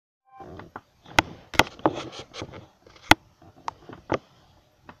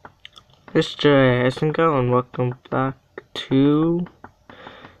Mr. Hasenko, and welcome back to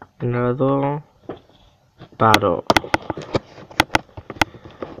another battle.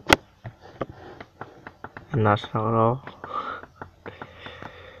 And that's not all.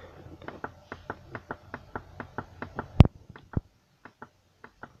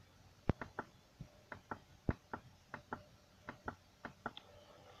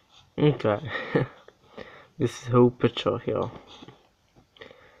 Okay. This is whole picture here.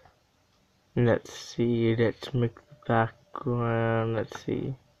 Let's see, let's make the background, let's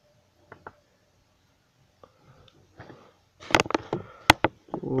see.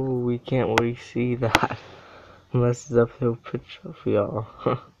 Ooh, we can't really see that. Messes up the picture for y'all.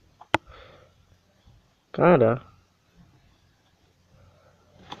 Kinda.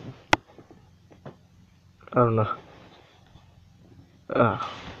 I don't know.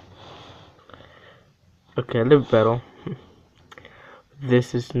 Okay, a little better.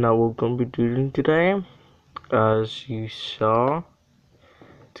 This is not what we're gonna be doing today. As you saw,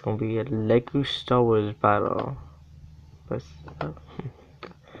 it's gonna be a Lego Star Wars battle.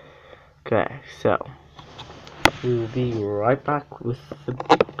 Okay, so we'll be right back with the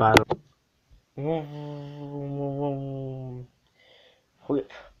battle.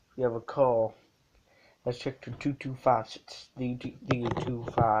 We have a call. Let's check to 225. It's the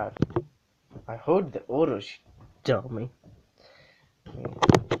 225. I heard the orders, you dummy.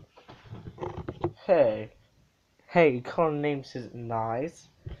 Hey, calling names is nice.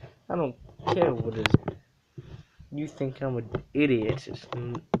 I don't care what it is. You think I'm an idiot? It's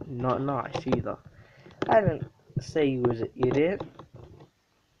not nice either. I didn't say you was an idiot.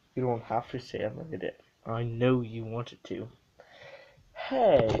 You don't have to say I'm an idiot. I know you wanted to.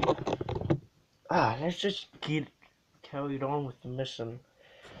 Hey, let's just get carried on with the mission.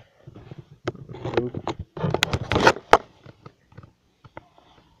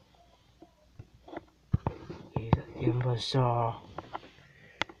 Imbecile.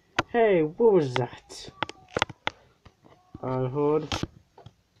 Hey, what was that? I heard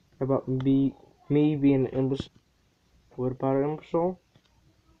about me being an imbecile. What about an imbecile?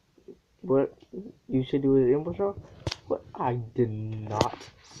 What? You said you was an imbecile? What? I did not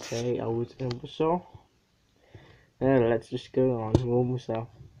say I was an imbecile. Let's just go on. One more cell.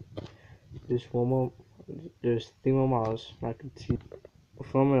 Just one more. There's 3 more miles. I can see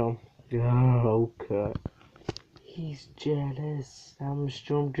from him. Oh, okay. He's jealous. I'm a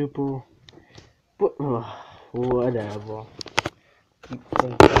stormtrooper. But whatever. Keep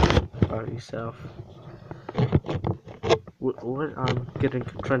thinking about yourself. What? I'm getting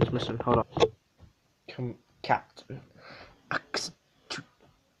transmission. Hold on. Captain. X2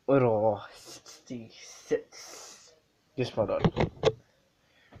 66. Just hold on.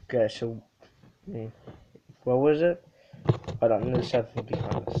 Okay, so what was it? Hold on, there's something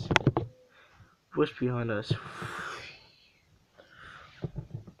behind us. What's behind us?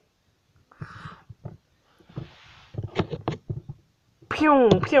 Pew,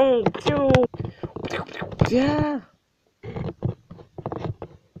 pew, pew. Yeah.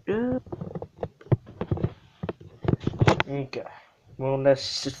 Yeah. Okay. Well,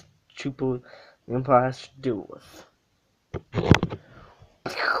 let's just shoot what the Empire has to deal with.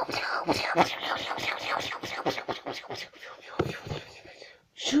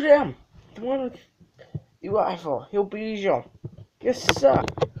 Shoot him! The one with the rifle. He'll be easier. Yes, sir.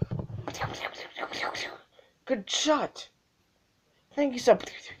 Good shot. Thank you, sir.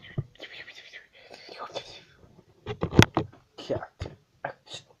 Cat.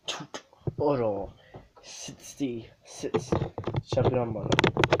 Auto. 66. Champion model.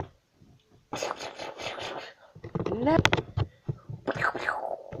 No.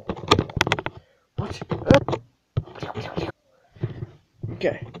 What?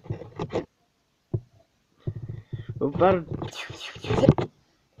 Okay. We're about to...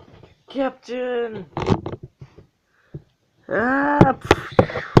 Captain! Ah!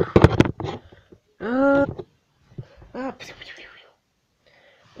 Ah! Ah!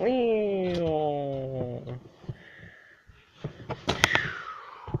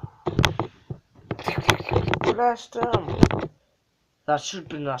 Blast him! That should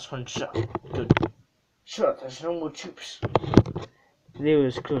be the last one shot. Good. Sure, there's no more troops. There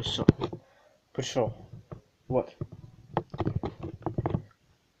is close, sir. Patrol. What?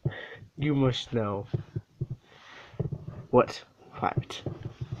 You must know. What? Fact.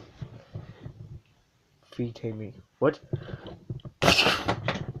 Free me. What?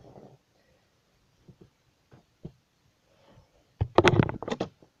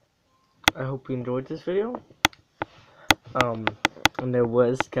 I hope you enjoyed this video. And there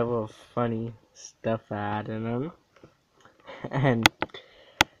was kind of funny stuff added on. And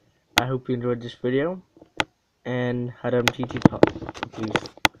I hope you enjoyed this video. And Haram Chichi Talk, please.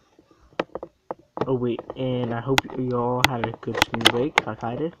 Oh wait, and I hope you all had a good smooth break like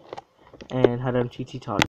I did. And Haram Chichi Talk.